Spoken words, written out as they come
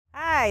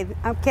Hi,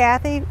 I'm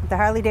Kathy, the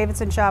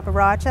Harley-Davidson shop of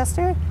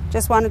Rochester.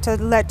 Just wanted to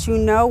let you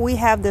know we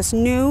have this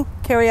new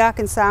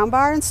Kuryakyn Sound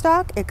Bar in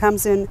stock. It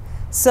comes in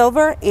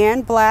silver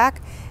and black,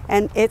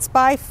 and it's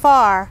by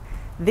far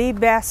the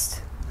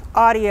best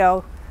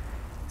audio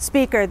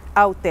speaker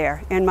out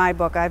there in my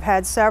book. I've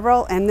had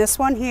several, and this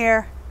one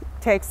here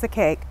takes the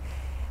cake.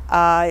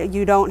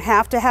 You don't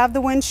have to have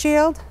the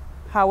windshield.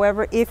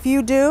 However, if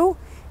you do,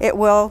 it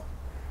will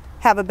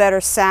have a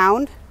better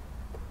sound,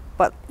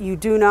 but you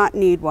do not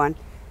need one.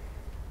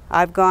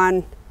 I've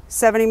gone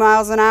 70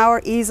 miles an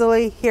hour,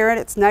 easily hear it.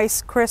 It's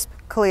nice, crisp,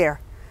 clear.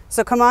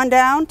 So come on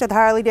down to the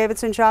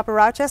Harley-Davidson shop of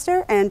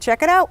Rochester and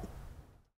check it out.